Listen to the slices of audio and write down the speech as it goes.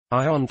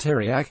Ion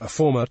Tiriac, a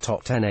former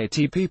top 10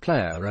 ATP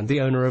player and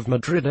the owner of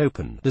Madrid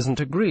Open, doesn't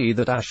agree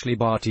that Ashley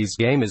Barty's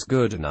game is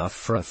good enough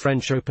for a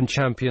French Open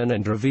champion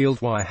and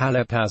revealed why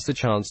Halep has the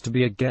chance to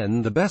be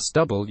again the best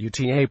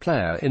WTA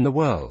player in the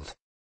world.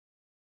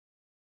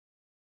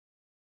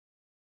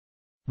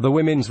 The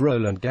women's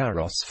Roland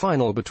Garros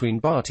final between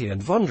Barty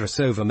and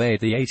Vondrousova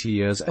made the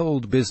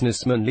 80-year-old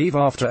businessman leave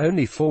after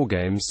only 4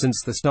 games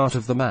since the start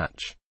of the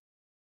match.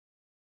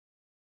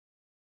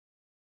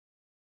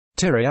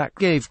 Tiriac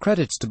gave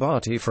credits to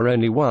Barty for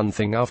only one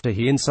thing after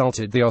he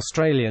insulted the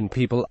Australian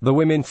people. The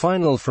women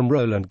final from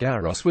Roland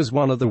Garros was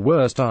one of the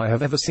worst I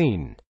have ever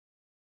seen.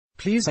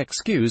 Please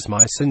excuse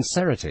my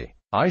sincerity.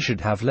 I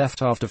should have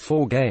left after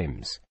 4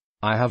 games.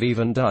 I have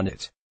even done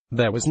it.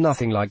 There was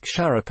nothing like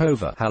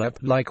Sharapova, Halep,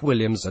 like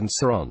Williams and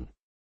Saron.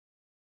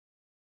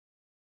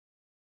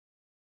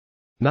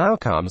 Now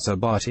comes a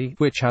Barty,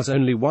 which has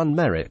only one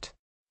merit.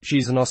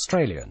 She's an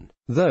Australian.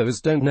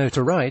 Those don't know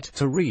to write,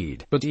 to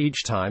read, but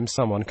each time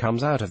someone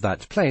comes out of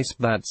that place,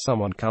 that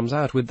someone comes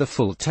out with the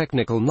full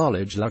technical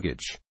knowledge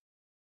luggage.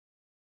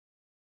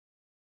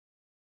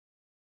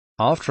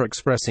 After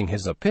expressing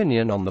his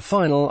opinion on the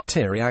final,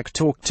 Tiriac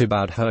talked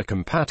about her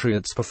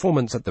compatriot's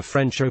performance at the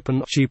French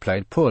Open. She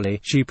played poorly,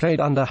 she played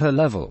under her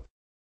level.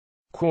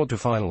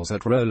 Quarterfinals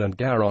at Roland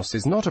Garros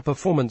is not a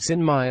performance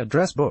in my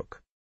address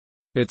book.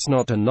 It's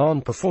not a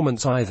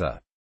non-performance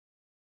either.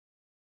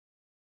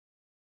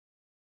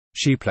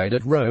 She played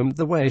at Rome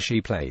the way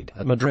she played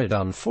at Madrid,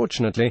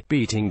 unfortunately,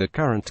 beating the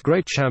current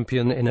great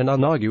champion in an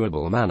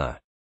unarguable manner.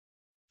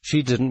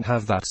 She didn't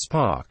have that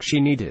spark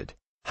she needed.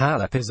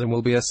 Halep is and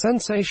will be a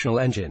sensational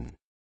engine.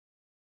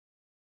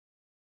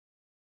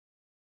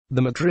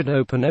 The Madrid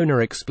Open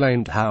owner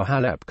explained how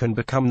Halep can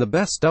become the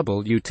best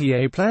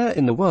WTA player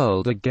in the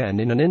world again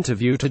in an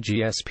interview to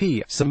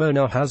GSP.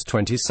 Simona has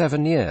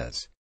 27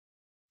 years.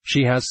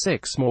 She has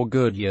 6 more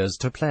good years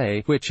to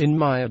play, which in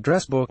my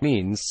address book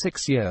means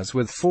 6 years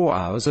with 4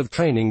 hours of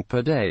training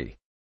per day.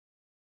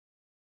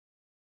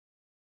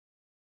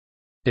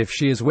 If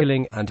she is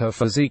willing, and her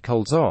physique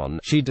holds on,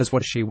 she does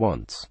what she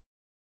wants.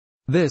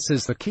 This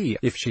is the key,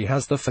 if she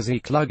has the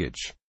physique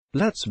luggage.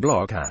 Let's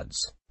block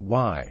ads.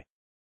 Why?